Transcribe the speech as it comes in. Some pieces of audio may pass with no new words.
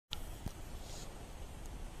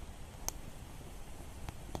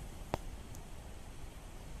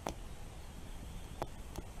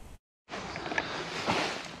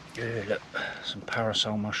Yeah, look, some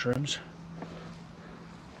parasol mushrooms.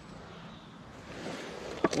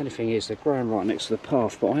 The only thing is they're growing right next to the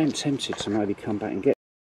path, but I am tempted to maybe come back and get.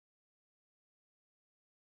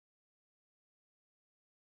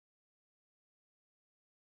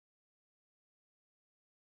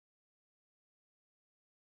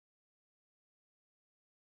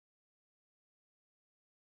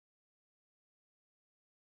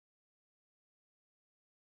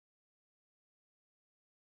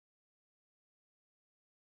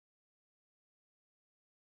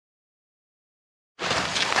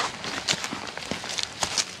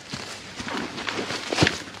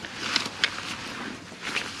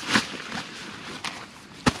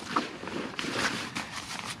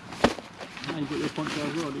 You got your poncho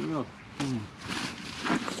as well, didn't you?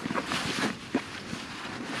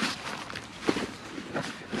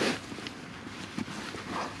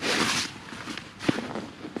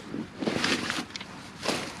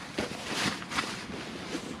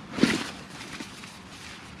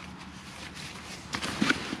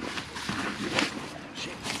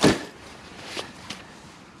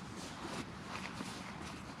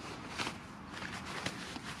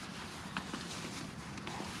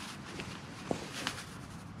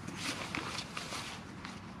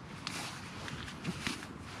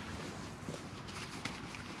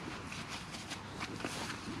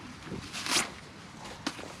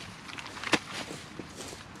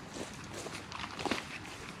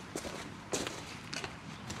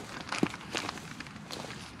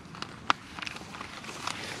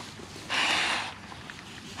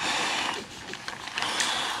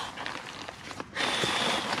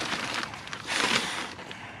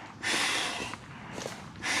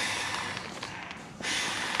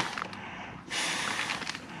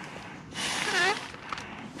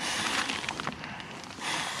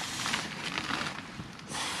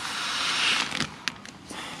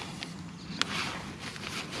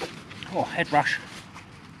 Oh, head rush.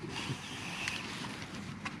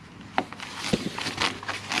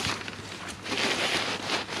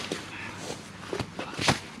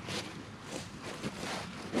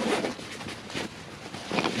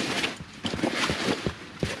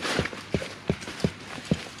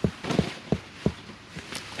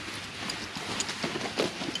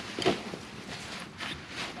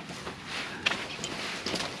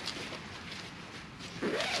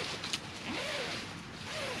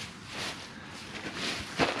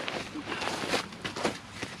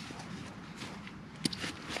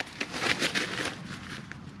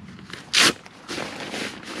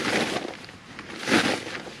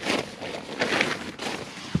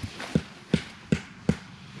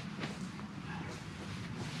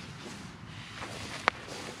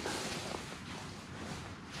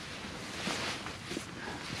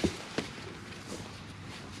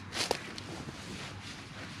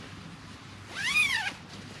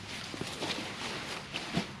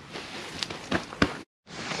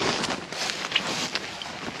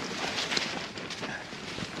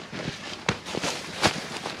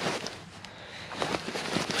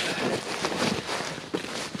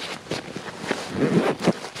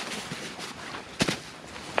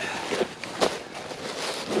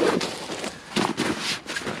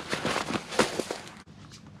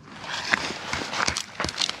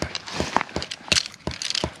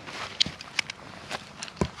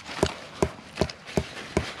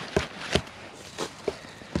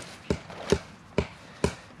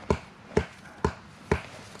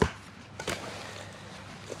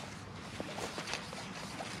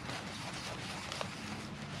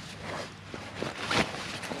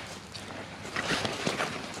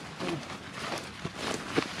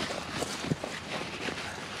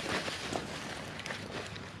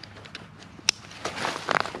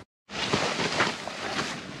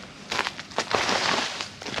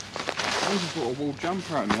 I just bought a wool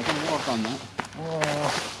jumper out of me. I don't know why I've done that.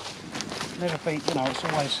 Oh, never beat, you know, it's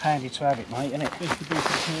always handy to have it, mate, isn't it? Best to be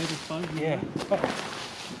prepared, I suppose. Yeah, but,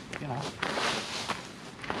 you know.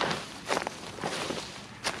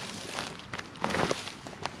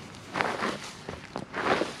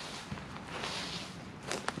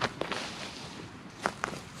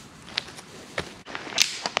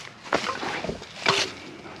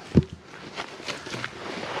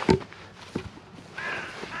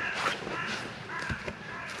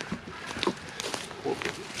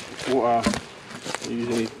 What use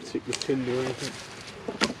any particular tinder or anything?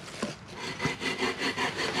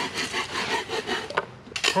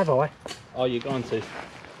 Have I? Oh, you're going to?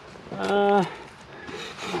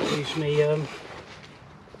 Use me,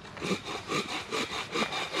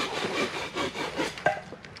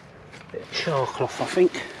 bit of char cloth, I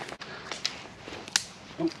think.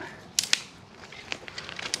 Oh.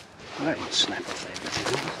 snap off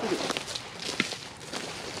everything.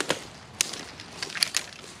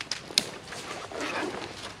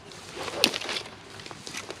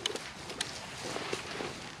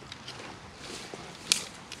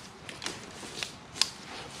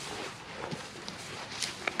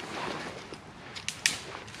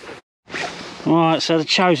 Right, so the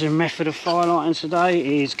chosen method of firelighting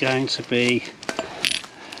today is going to be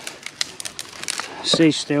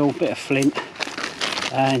sea steel, bit of flint,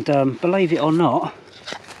 and believe it or not,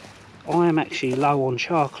 I am actually low on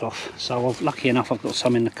char cloth, so lucky enough I've got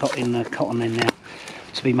some in the cotton in there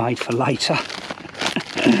to be made for later.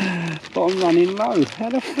 But I'm running low. How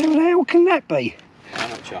the hell can that be?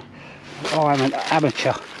 Amateur. Oh, I'm an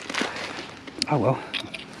amateur. Oh well.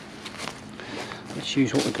 Let's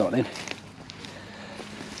use what we've got then.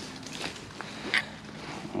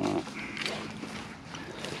 Right.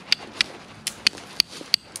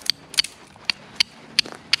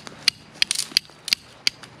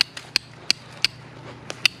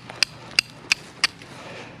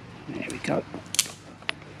 There we go.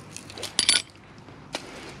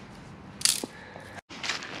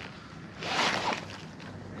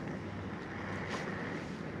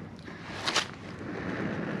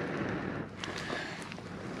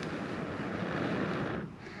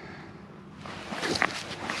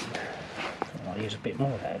 I'll use a bit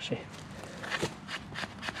more of that actually.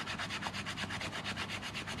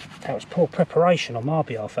 That was poor preparation on my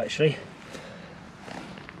behalf actually.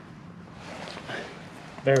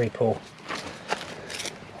 Very poor.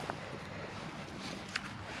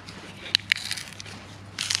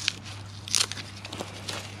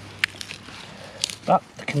 But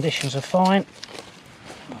the conditions are fine.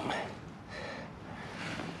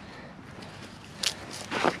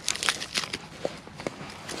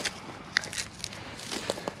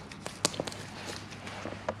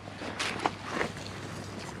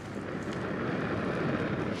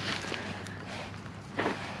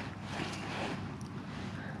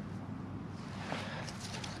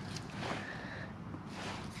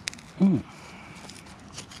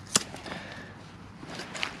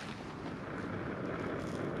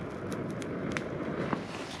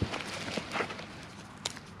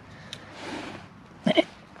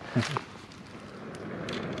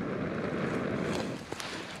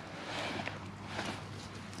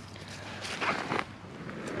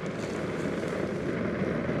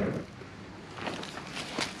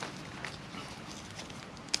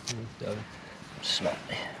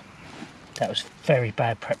 Slightly. That was very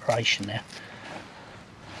bad preparation there.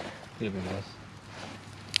 Could have been worse.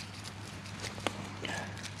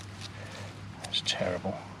 That's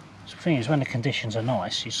terrible. So the thing is, when the conditions are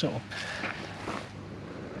nice, you sort of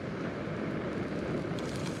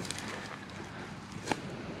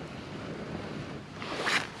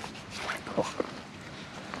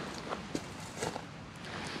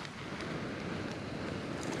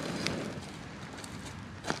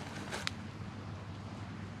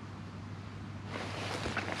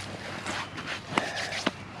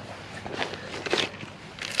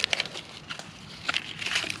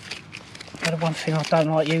the one thing I don't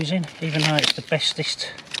like using, even though it's the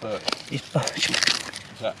bestest, is birch.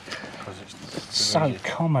 Is that because it's So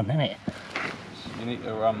common, isn't it? You need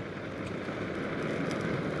to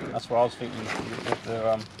that's what I was thinking. You have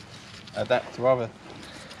to adapt to other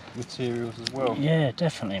materials as well. Yeah,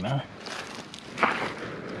 definitely, man.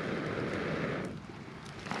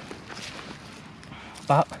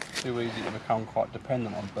 But It's too easy to become quite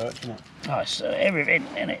dependent on birch, isn't it? oh, it's everything,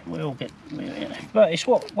 innit? We all get, but it's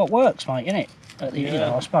what works, mate, innit? You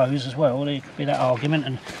know, I suppose as well. There could be that argument,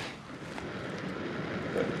 and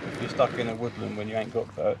But if you're stuck in a woodland when you ain't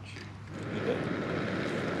got birch, you get.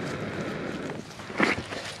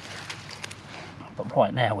 but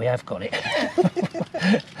right now we have got it,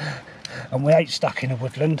 and we ain't stuck in a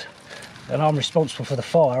woodland, and I'm responsible for the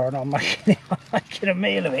fire, and I'm making a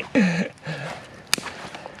meal of it.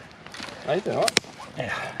 How you doing, right?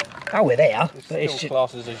 Yeah. Oh, we're there, It's but it's still just,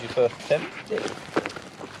 classes as your first attempt.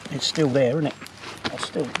 it's still there, isn't it? I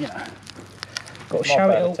still, you know, got to My show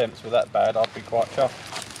it bad all. attempts were that bad, I'd be quite chuffed.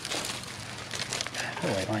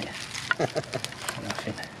 Oh, wait, mate.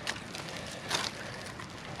 Nothing.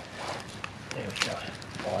 There we go.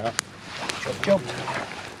 Fire. Job.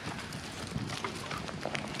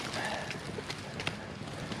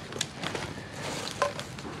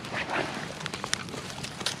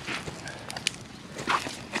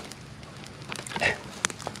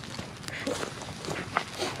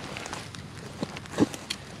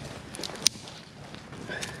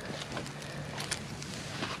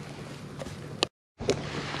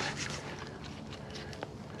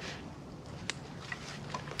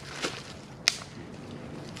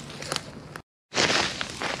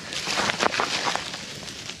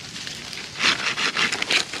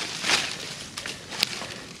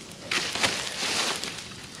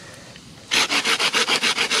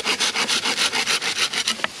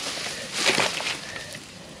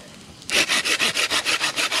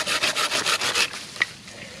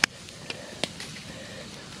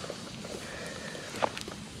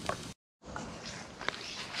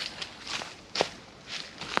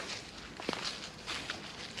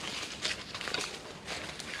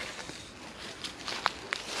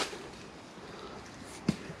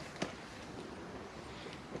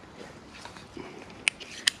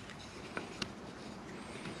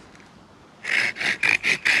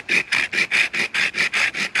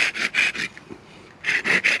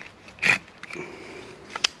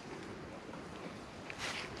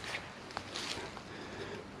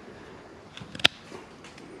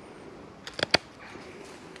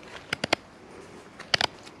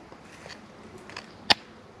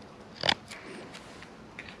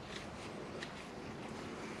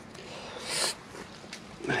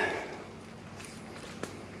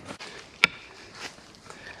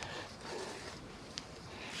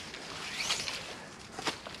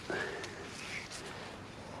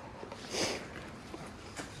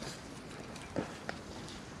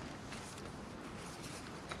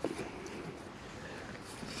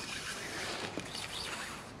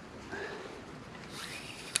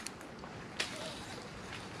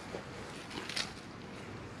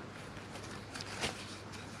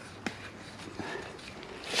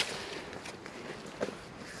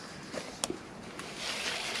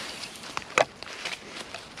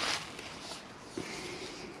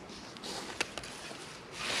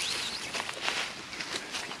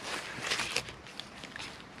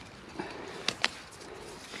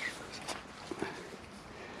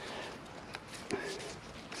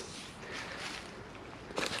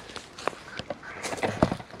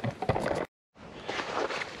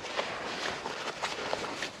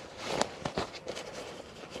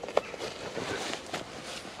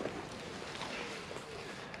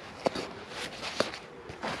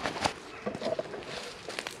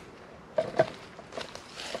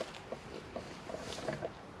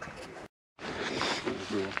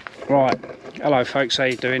 Right, hello folks, how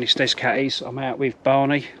you doing? It's Descattys. I'm out with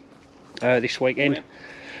Barney this weekend.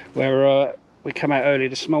 We come out early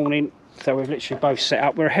this morning, so we've literally both set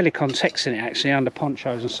up. We're a Helikon Tex in it actually, under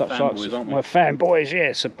ponchos and such like. Fanboys, aren't we? We're fanboys,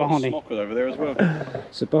 yeah. So Barney, Smocker over there as well.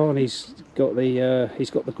 so Barney's got the he's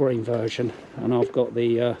got the green version, and I've got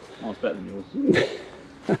the Mine's better than yours.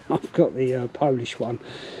 I've got the Polish one.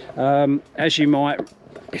 As you might,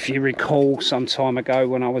 if you recall, some time ago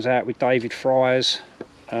when I was out with David Fryers,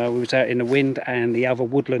 we was out in the wind, and the other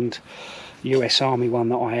woodland US Army one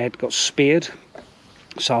that I had got speared.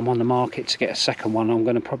 So I'm on the market to get a second one. I'm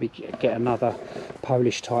going to probably get another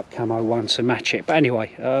Polish type camo one to match it. But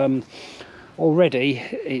anyway, already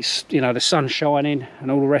it's, you know, the sun's shining and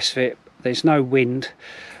all the rest of it. There's no wind,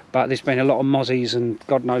 but there's been a lot of mossies and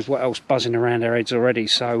God knows what else buzzing around their heads already.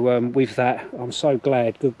 So with that, I'm so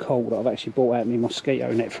glad, good call, that I've actually brought out my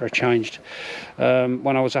Mosquito net for a change.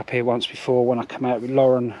 When I was up here once before, when I come out with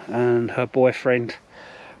Lauren and her boyfriend,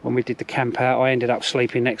 when we did the camp out, I ended up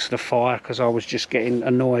sleeping next to the fire because I was just getting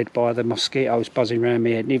annoyed by the mosquitoes buzzing around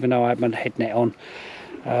me head, even though I had my head net on.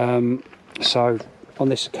 So on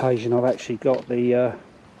this occasion, I've actually got the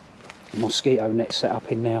mosquito net set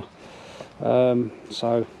up in now.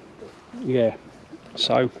 So yeah,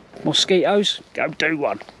 so mosquitoes, go do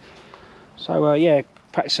one. So yeah,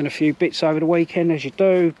 practicing a few bits over the weekend as you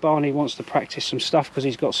do. Barney wants to practice some stuff because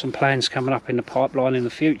he's got some plans coming up in the pipeline in the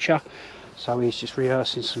future. So he's just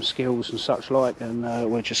rehearsing some skills and such like, and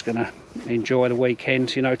we're just going to enjoy the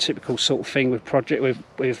weekend. You know, typical sort of thing with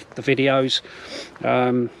with the videos.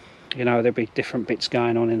 You know, there'll be different bits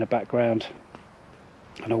going on in the background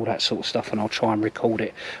and all that sort of stuff, and I'll try and record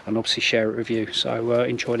it and obviously share it with you. So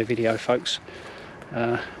enjoy the video, folks.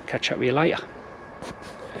 Catch up with you later.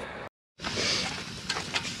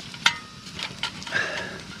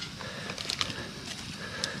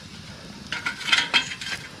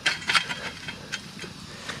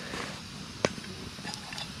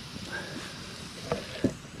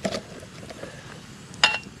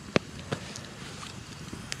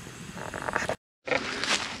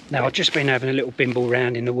 Now, I've just been having a little bimble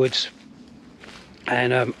round in the woods,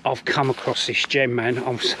 and I've come across this gem, man.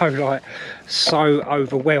 I'm so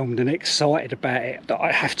overwhelmed and excited about it that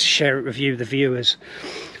I have to share it with you, the viewers.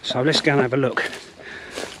 So let's go and have a look.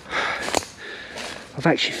 I've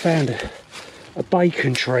actually found a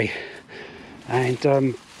bacon tree,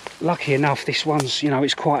 and lucky enough, this one's, you know,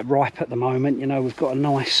 it's quite ripe at the moment. You know, we've got a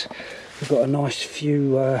nice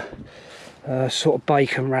few sort of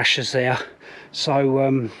bacon rashers there.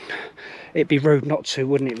 So it'd be rude not to,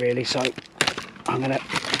 wouldn't it, really? So I'm going to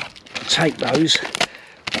take those,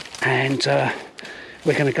 and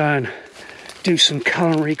we're going to go and do some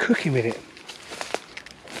culinary cooking with it.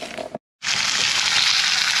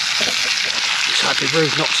 So it'd be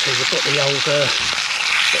rude not to. We've got the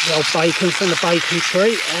old bacon from the bacon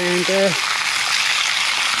tree, and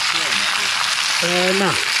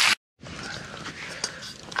no.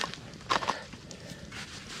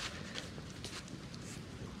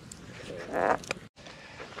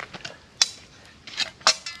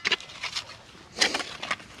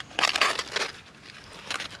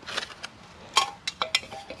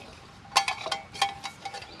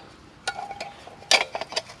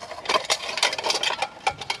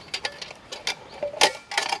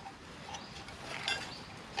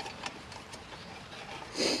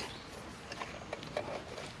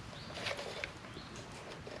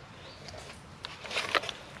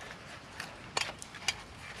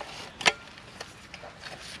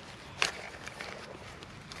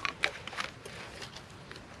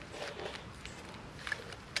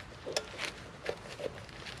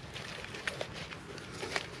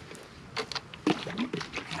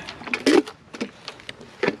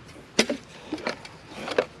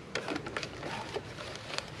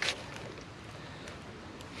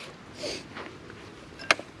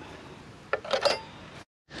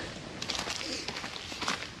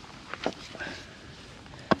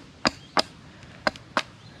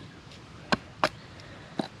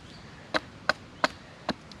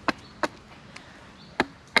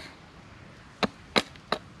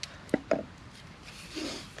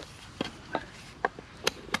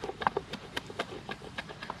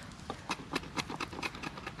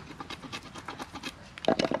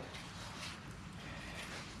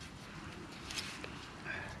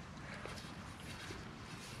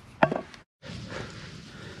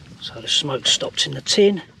 So the smoke stopped in the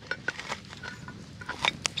tin.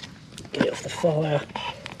 Get it off the fire,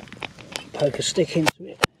 poke a stick into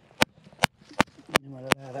it, and then we'll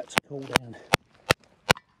allow that to cool down.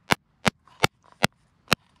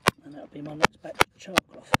 And that'll be my next batch of char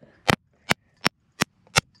cloth.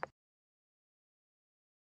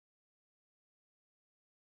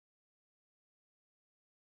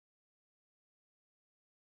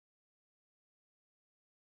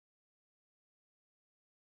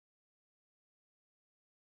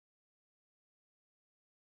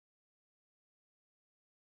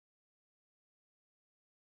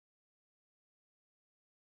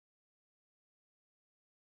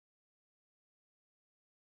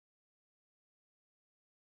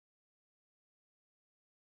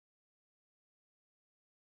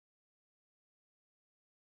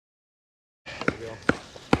 you go.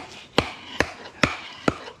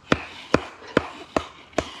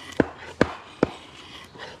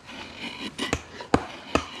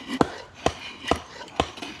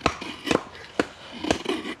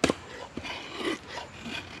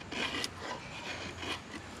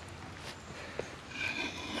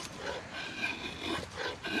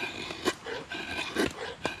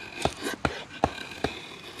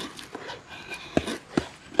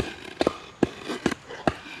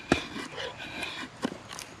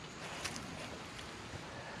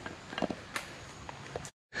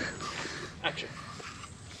 Action.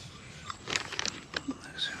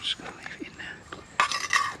 So I'm just going to leave it in there.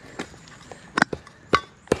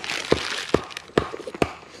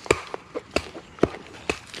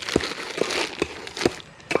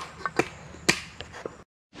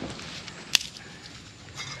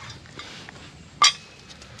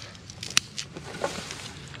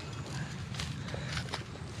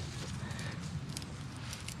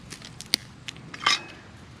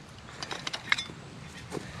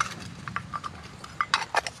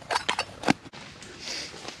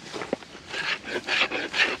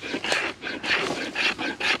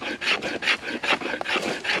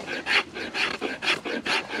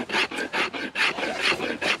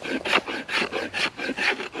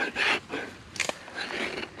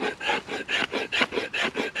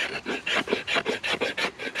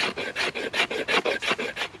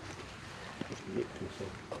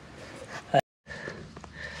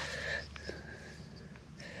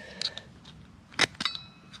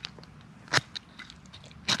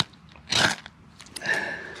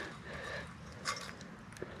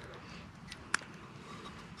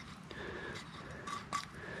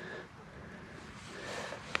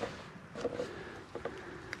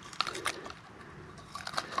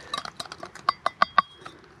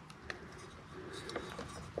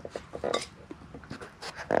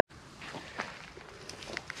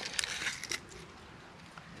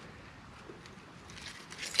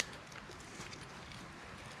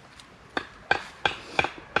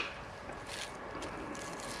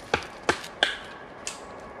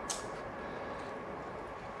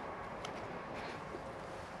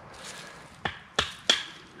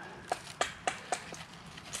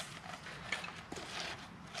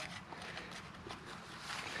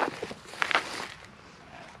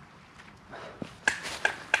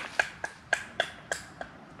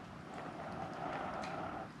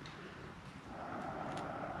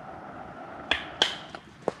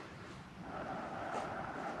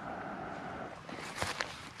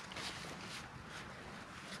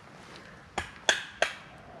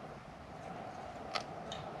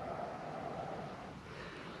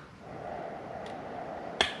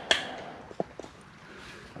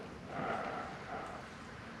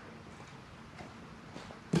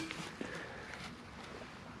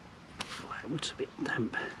 Wood's a bit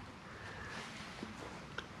damp.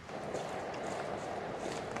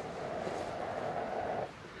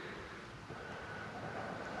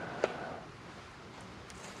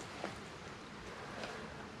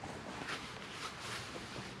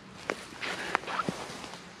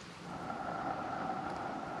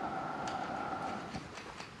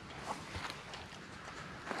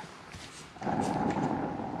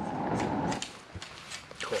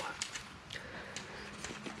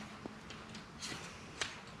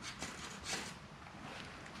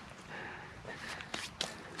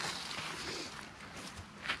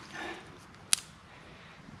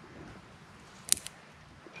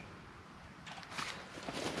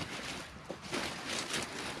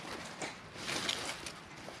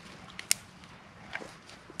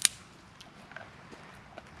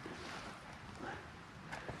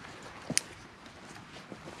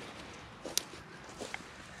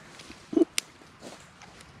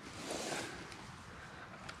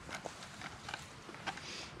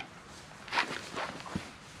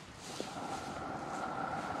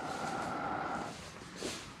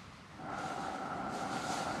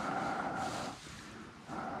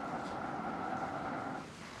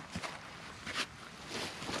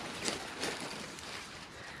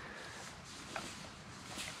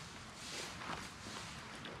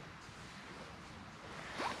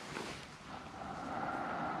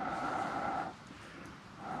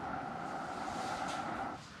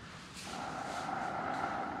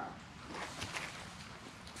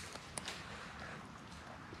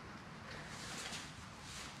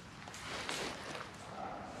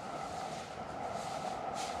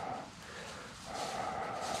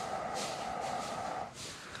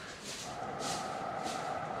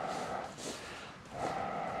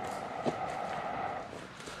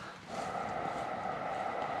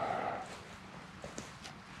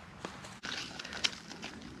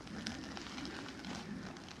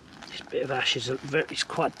 bit of ash it's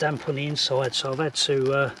quite damp on the inside, so I've had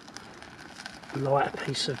to light a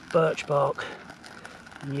piece of birch bark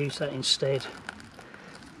and use that instead.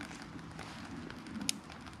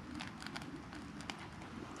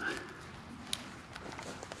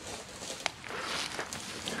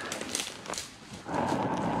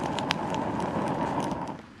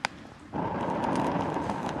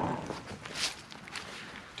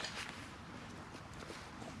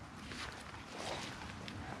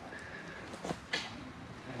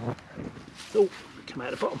 Oh, come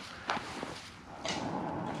out the bottom.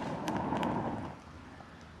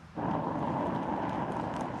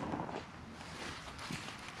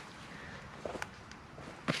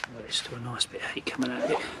 Well, there's still a nice bit of heat coming out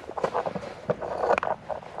of it.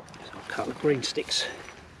 So I'll cut the green sticks.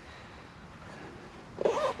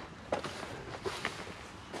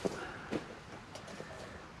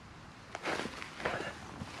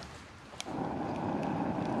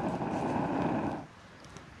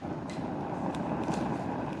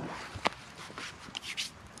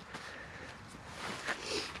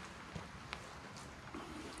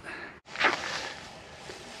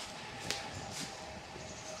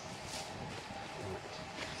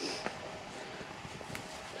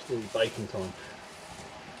 Still baking time.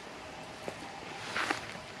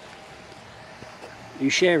 Are you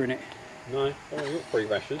sharing it? No, I've got 3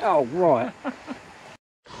 rashers. Oh, right.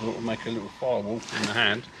 I'll make a little firewall in the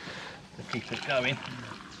hand to keep it going.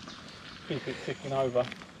 Keep it ticking over.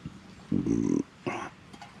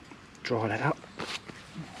 Dry that up.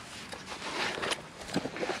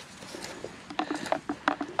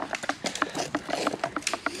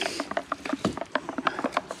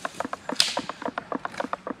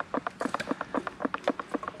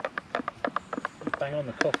 Bang on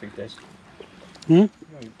the coffee, Des. Hmm? You'll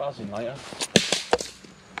be buzzing later.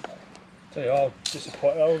 Tell you, I'll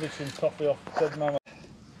disappoint. I'll order some coffee off dead mama.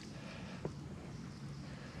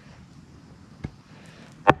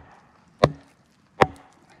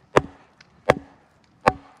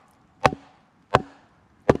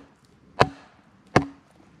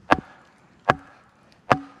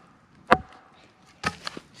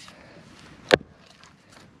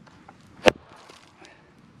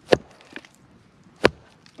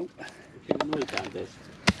 Keep the noise down, Des.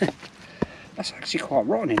 That's actually quite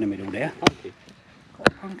rotten in the middle there. Funky.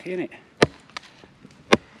 Quite punky, isn't it?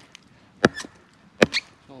 It's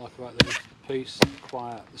not like about the peace, the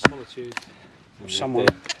quiet, the solitude. Someone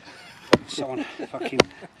fucking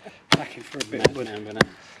packing for a bit of wood.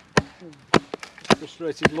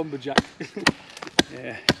 Frustrated lumberjack.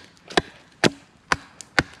 Yeah.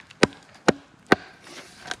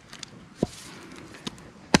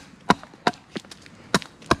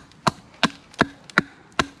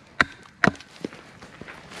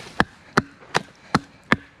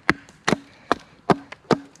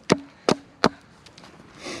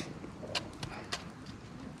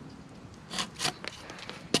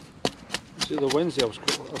 The other Wednesday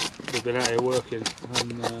we've been out here working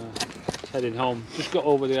and heading home. Just got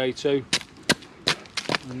over the A2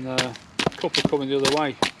 and a couple coming the other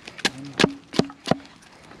way.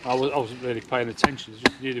 I wasn't really paying attention,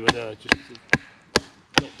 just knew they were there. Just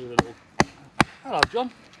to do a little. Hello,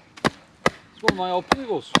 John. It's one of my old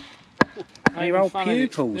pupils. Your old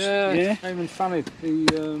pupils? Yeah. Eamon Fanning, the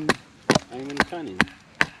Eamon Fanning.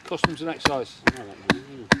 Customs and Excise. I know that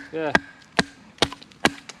name, Yeah.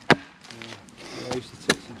 I used to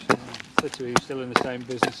teach him. Said to him, he's still in the same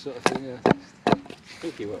business, sort of thing. Yeah. I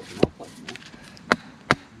think he works in my place now.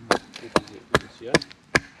 I think he's at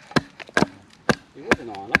UCA. He was an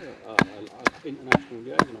ILO, international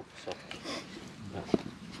liaison officer.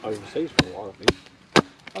 Overseas for a while, I think.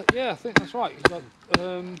 Yeah, I think that's right. He's got, I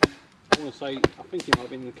want to say, I think he might have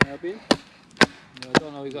been in the Caribbean. I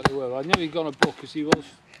don't know exactly where. I knew he'd gone a book because he was,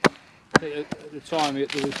 at the time, there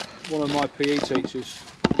was one of my PE teachers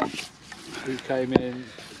who came in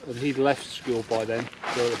and he'd left school by then.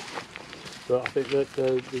 But I think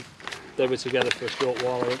that they were together for a short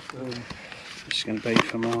while. This is going to be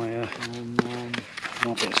for my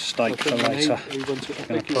my bit of steak for later. I'm going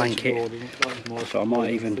to plank it, so I might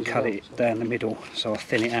even cut it down the middle so I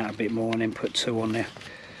thin it out a bit more and then put 2 on there.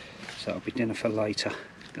 So it'll be dinner for later.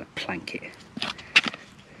 I'm going to plank it.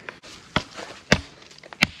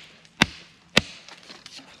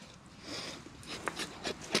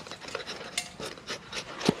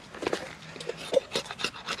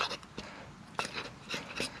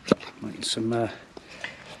 Making some.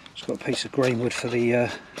 Just got a piece of green wood for the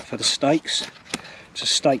steaks to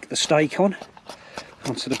stake the steak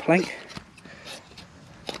onto the plank.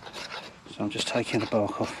 So I'm just taking the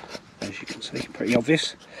bark off, as you can see, pretty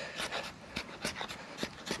obvious.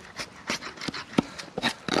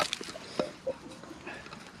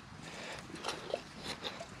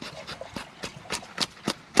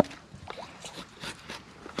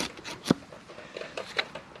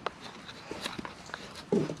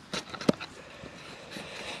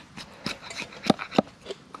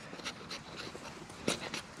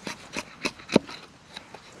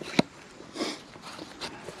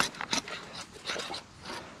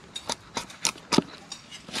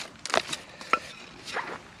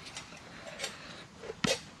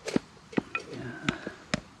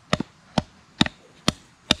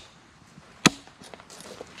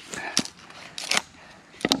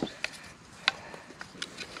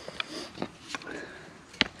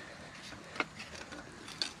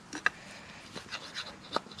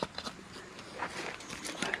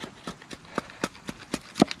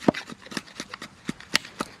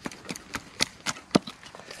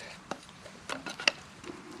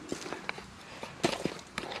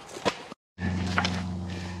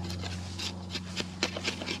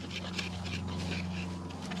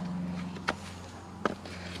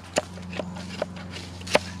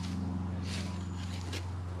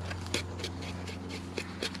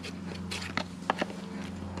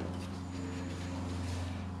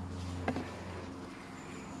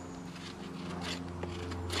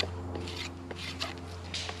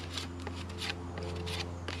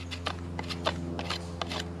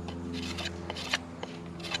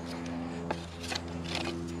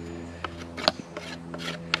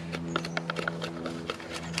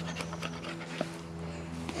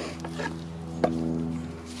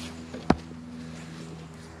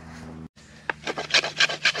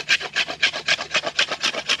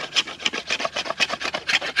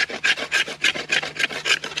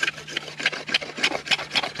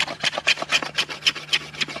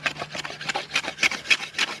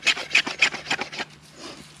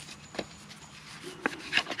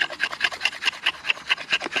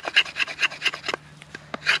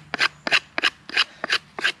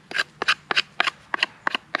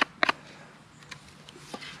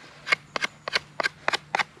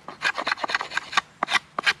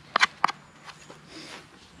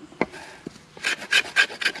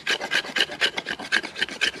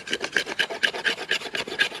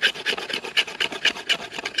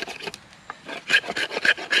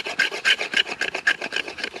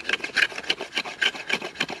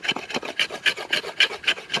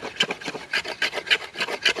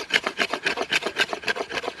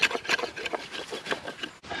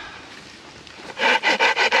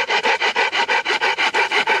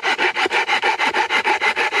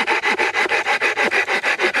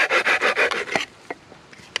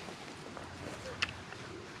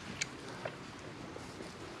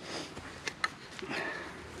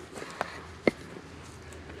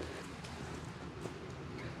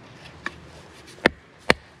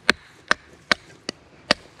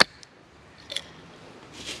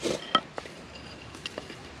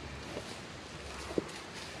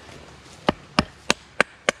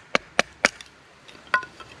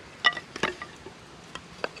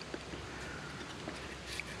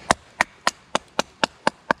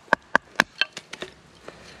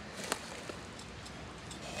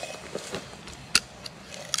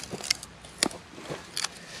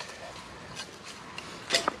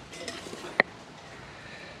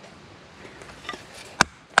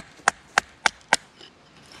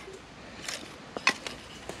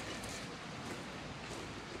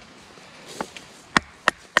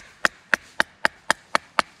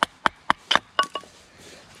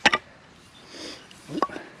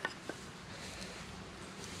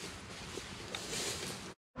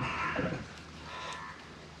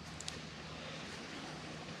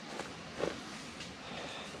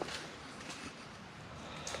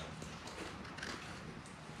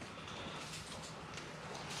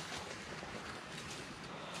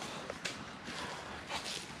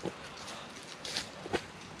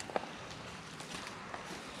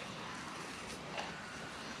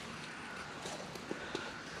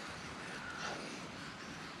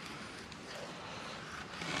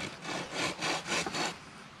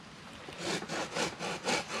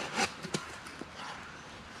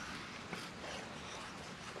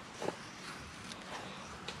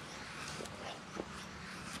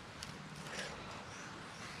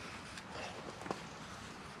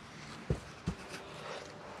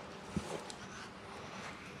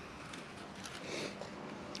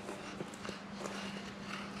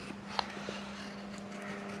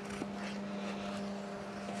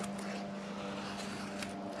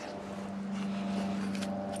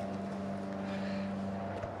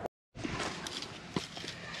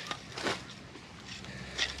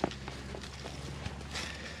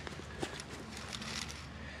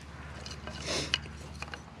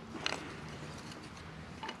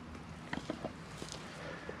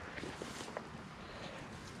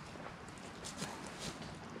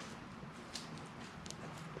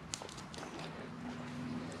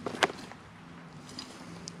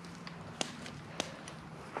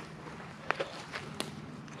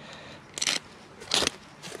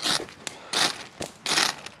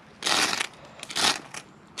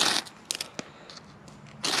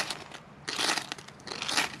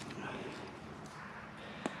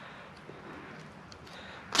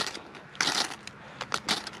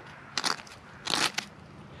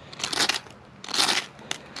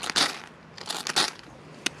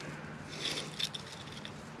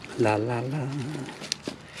 La la la.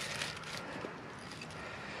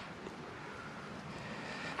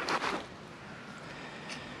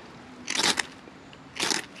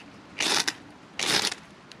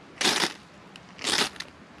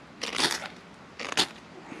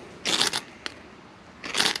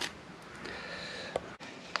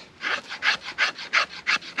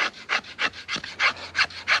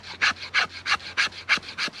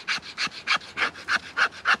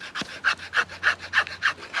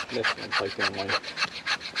 Less than taking away.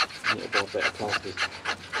 And it'll buy better plasters.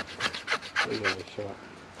 Really have a shot.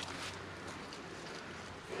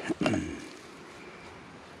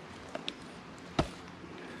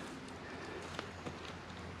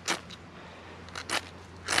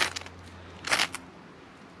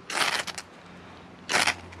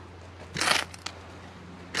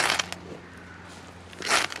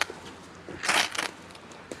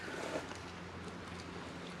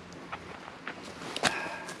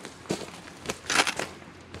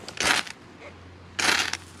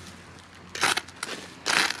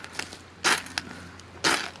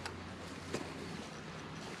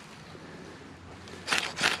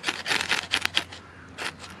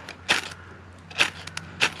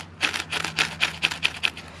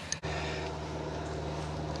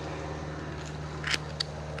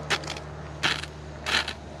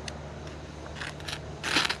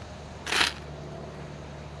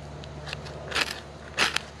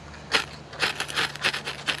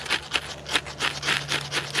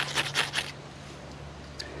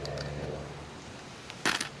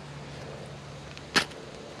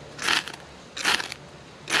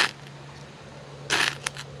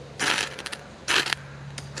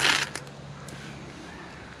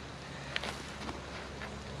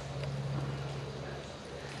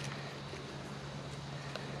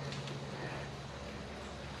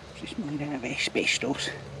 It's made out of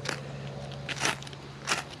asbestos.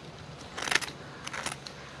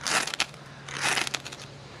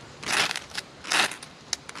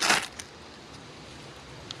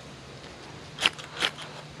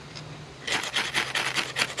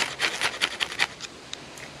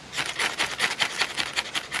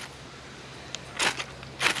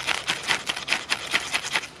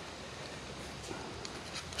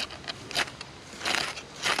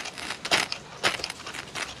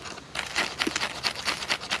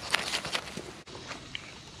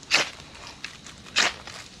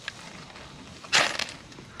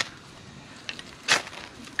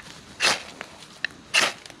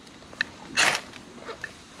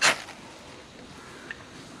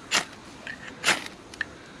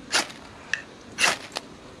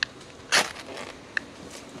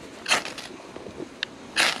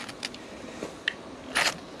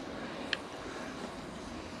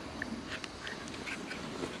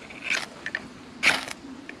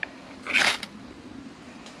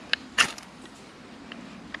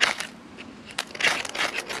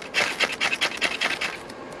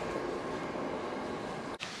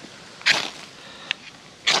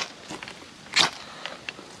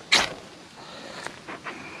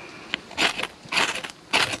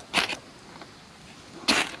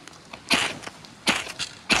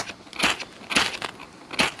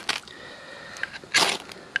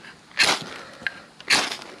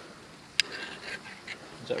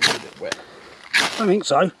 Is that a bit wet? I think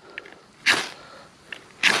so. You'd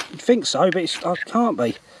think so, but I can't be. I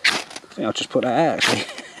think I'll just put that out actually.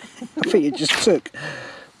 I think it just took.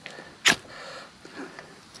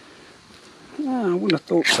 No, I wouldn't have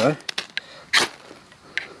thought so.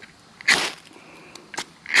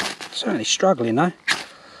 Certainly struggling though.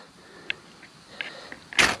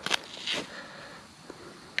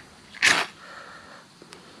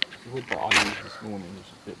 The wood that I used this morning was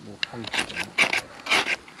a bit more funky than that.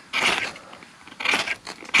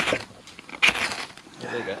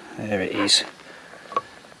 There you go. There it is.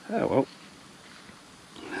 Oh well.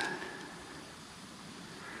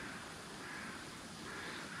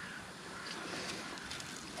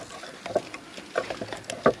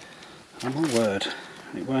 Oh my word,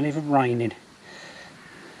 it weren't even raining.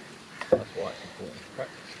 That's why it's important to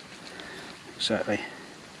practice. Exactly.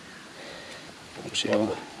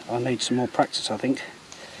 Actually, I need some more practice, I think.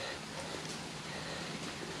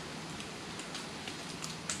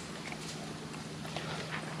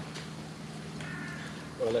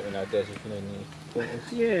 Well, let me know, Des, if you need any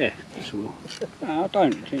pointers. Yeah, that's all. No, I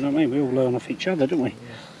don't, do you know what I mean? We all learn off each other, don't we? Yeah.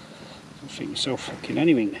 Don't think yourself fucking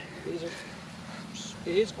anything.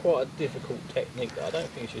 It is quite a difficult technique that I don't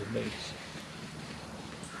think she's missed.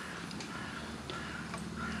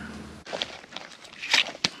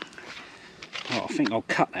 Oh, I think I'll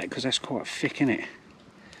cut that because that's quite thick, isn't it?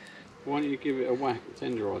 Why don't you give it a whack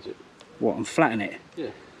and tenderise it? What, and flatten it?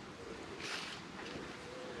 Yeah.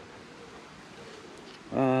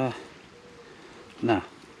 No.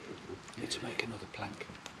 Need to make another plank.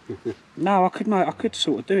 No, I could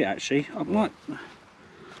sort of do it actually. I might.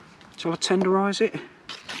 Shall I tenderise it?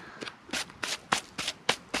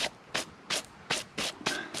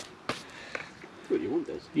 What you want,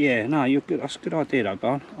 Des? Yeah, no, you're good. That's a good idea though,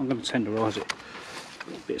 Barn. I'm going to tenderise it.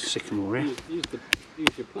 A bit of sycamore here. Use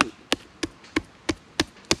your plank.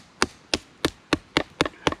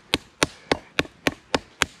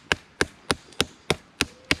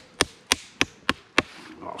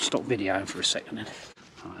 I'll stop videoing for a second then.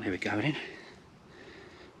 Right, there we go then.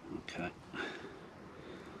 Okay.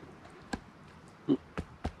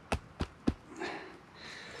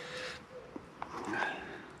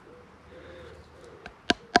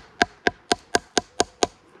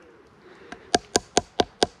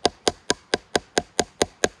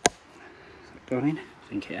 Gone in? I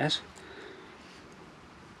think it has.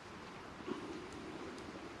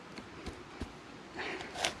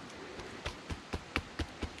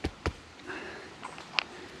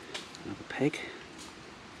 Another peg.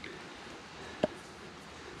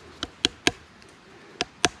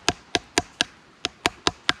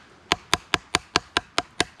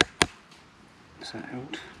 Has that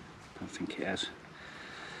helped? I don't think it has.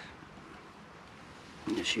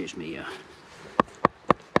 Just use me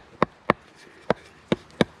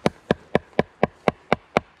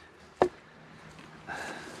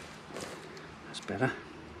that's better.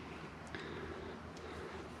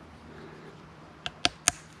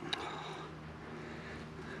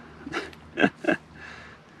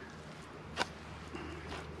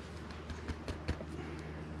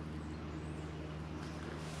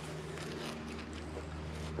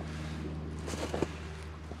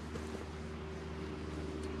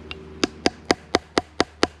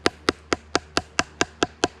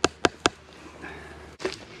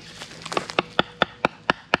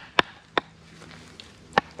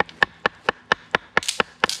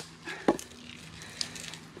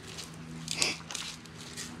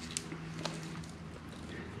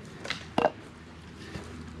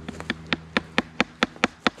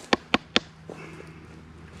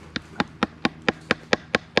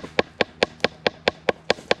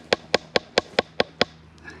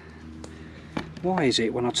 Why is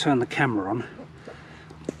it when I turn the camera on,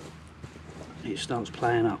 it starts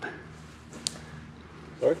playing up?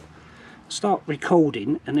 Sorry? Start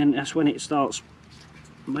recording and then that's when it starts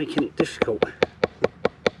making it difficult.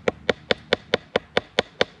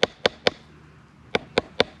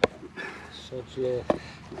 Sod's law.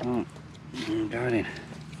 Right, I'm going in.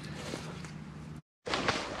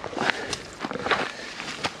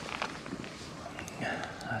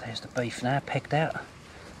 So there's the beef now, pegged out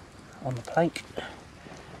on the plank,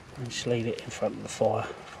 and just leave it in front of the fire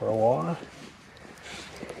for a while.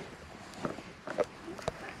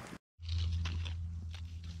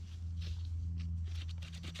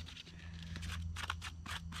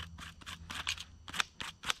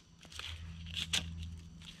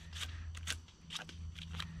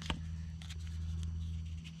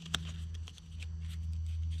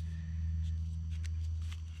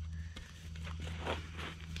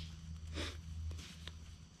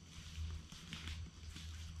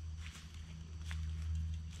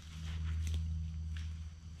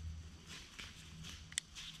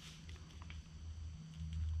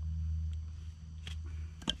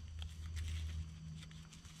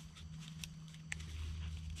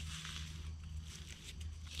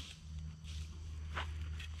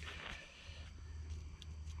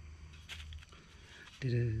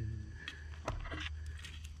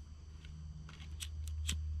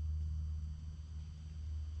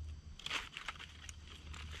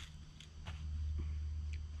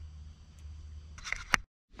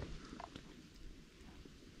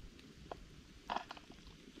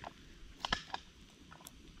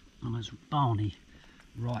 And as Barney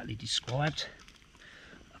rightly described,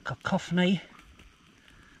 a cacophony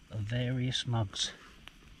of various mugs.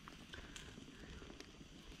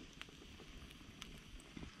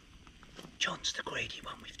 John's the greedy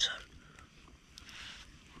one with two.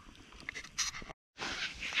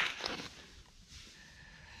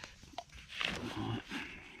 Right.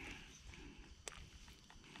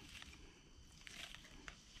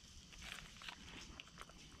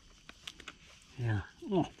 Yeah.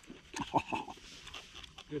 Oh.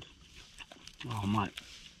 Good. Oh mate.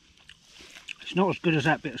 It's not as good as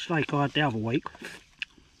that bit of steak I had the other week.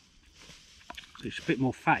 It's a bit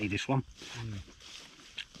more fatty, this one.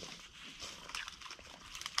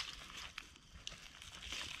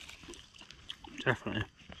 Definitely.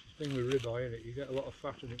 The thing with ribeye, innit? You get a lot of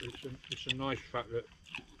fat in it, but it's a nice fat that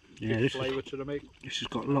Yeah, gives this flavour to the meat. This has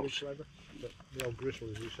got lots. Flavour. But the old gristle,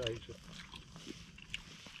 as you say,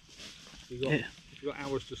 you you've got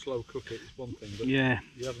hours to slow cook it, it's one thing, but Yeah,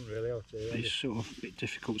 you haven't really, have you? it's sort of a bit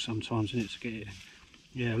difficult sometimes, isn't it, to get it.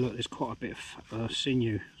 Yeah, look, there's quite a bit of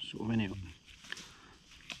sinew sort of in it.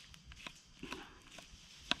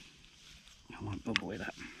 I won't bother with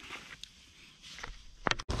that.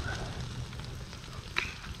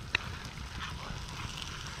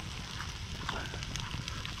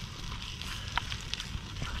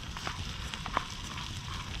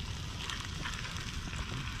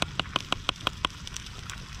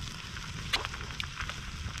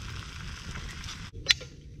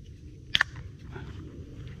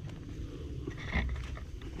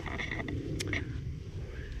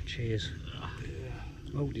 Cheers.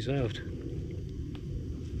 Well deserved.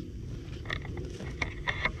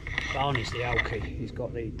 Barney's the alky. He's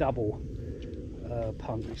got the double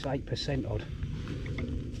punk. It's 8% odd.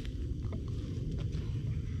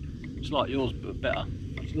 It's like yours, but better.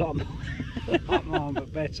 It's like mine,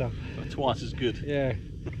 but better. But twice as good. Yeah.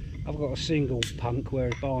 I've got a single punk,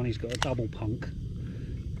 whereas Barney's got a double punk.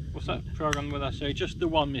 What's that programme where they say just the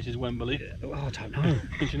one, Mrs. Wembley? Oh, I don't know.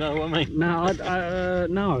 Do you know what I mean? No,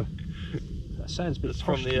 no. That sounds a bit It's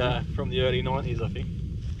posh. from the early 90s, I think.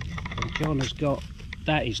 And John has got.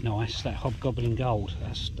 That is nice. That Hobgoblin Gold.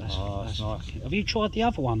 That's nice. Have you tried the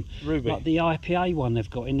other one? Ruby. Like the IPA one they've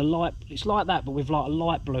got in the light. It's like that, but with like a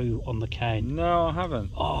light blue on the can. No, I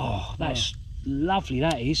haven't. Oh, that's lovely.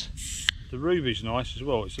 That is. The ruby's nice as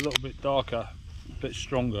well. It's a little bit darker, a bit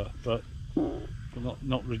stronger, but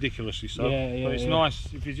not ridiculously so. Yeah, but it's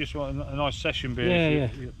nice if you just want a nice session beer.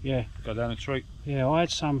 Yeah. Go down a treat. Yeah, I had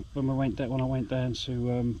some when I went down to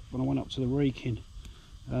when I went up to the Helikon.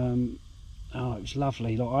 Oh, it was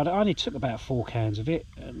lovely. Like I only took about 4 cans of it,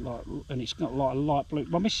 and it's got like a light blue.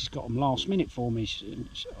 My missus got them last minute for me.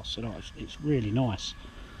 I said, oh, it's really nice.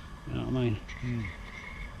 You know what I mean?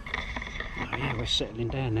 Oh, yeah, we're settling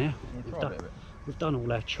down now. We've done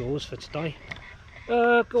all our chores for today.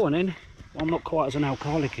 Go on then. I'm not quite as an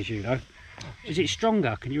alcoholic as you though. Is it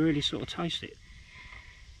stronger? Can you really sort of taste it?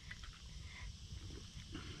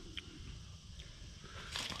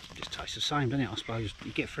 Just tastes the same, doesn't it? I suppose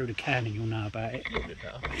you get through the can and you'll know about it. A little bit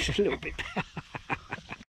better. It's just a little bit better.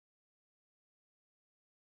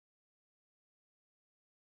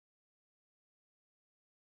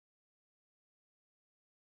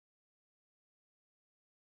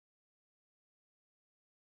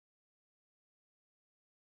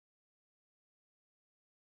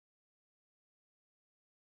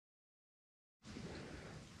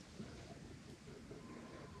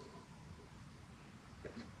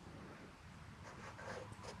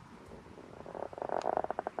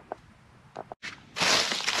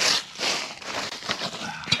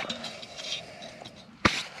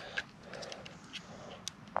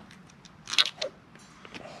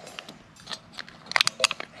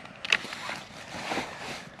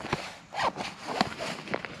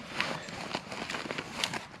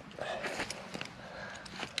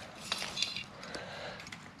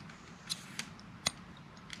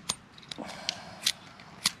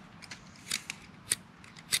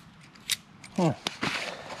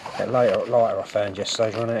 That lighter I found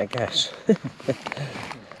yesterday's run out of gas. I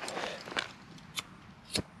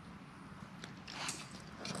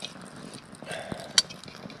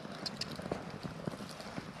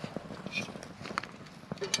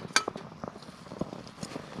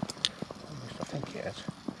think it has.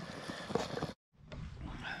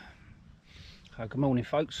 Good morning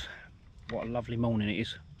folks. What a lovely morning it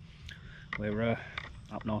is. We're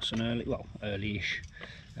up nice and early, well early-ish,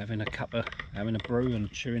 having a brew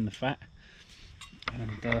and chewing the fat,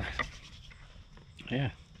 and yeah,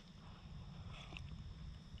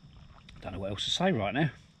 don't know what else to say right now.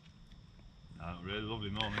 Really lovely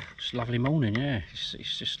morning. It's a lovely morning, yeah.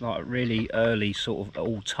 It's just like a really early sort of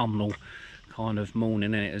autumnal kind of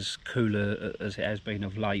morning, and it's as cooler as it has been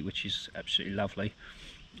of late, which is absolutely lovely.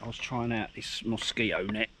 I was trying out this Mosquito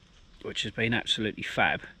net, which has been absolutely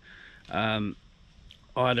fab.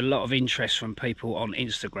 I had a lot of interest from people on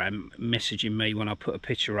Instagram messaging me when I put a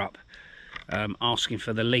picture up, asking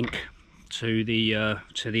for the link to the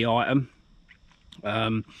item.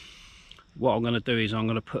 What I'm going to do is I'm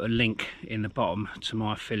going to put a link in the bottom to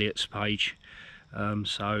my affiliates page,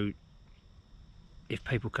 so if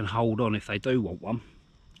people can hold on if they do want one,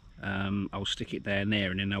 I'll stick it there and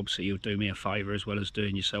there, and then obviously you'll do me a favour as well as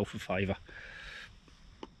doing yourself a favour.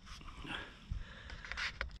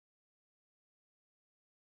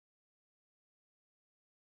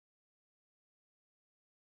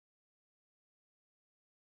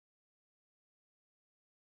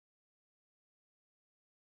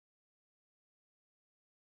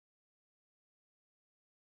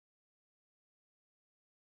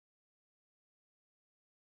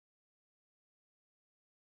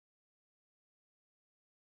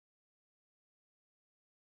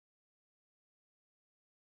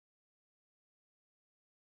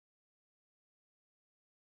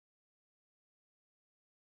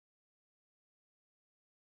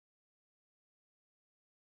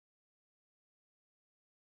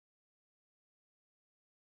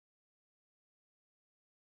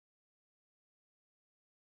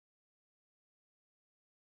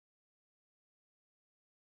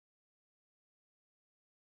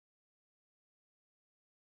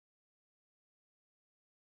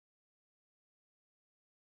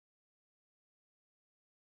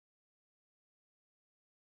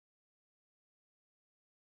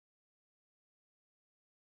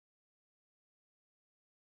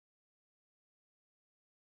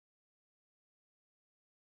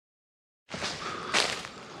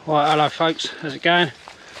 Right, hello folks, how's it going?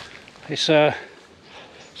 It's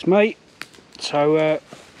me. So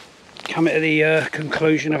coming to the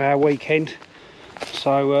conclusion of our weekend.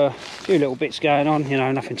 So a few little bits going on, you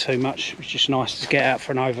know, nothing too much. It's just nice to get out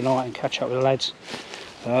for an overnight and catch up with the lads.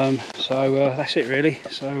 So that's it really.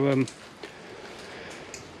 So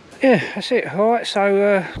yeah, that's it. Alright,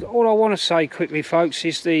 so all I want to say quickly folks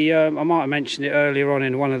is the I might have mentioned it earlier on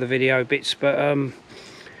in one of the video bits, but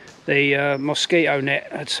the mosquito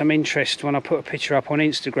net had some interest when I put a picture up on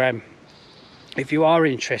Instagram. If you are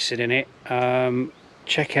interested in it,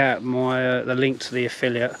 check out my the link to the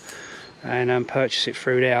affiliate and purchase it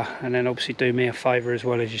through there, and then obviously do me a favour as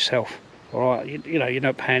well as yourself. Alright, you know, you're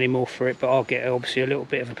not paying any more for it, but I'll get obviously a little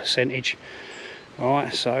bit of a percentage.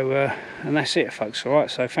 Alright, so and that's it folks.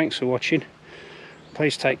 Alright, so thanks for watching,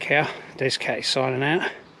 please take care. Descattys signing out,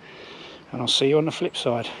 and I'll see you on the flip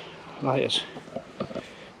side. Laters.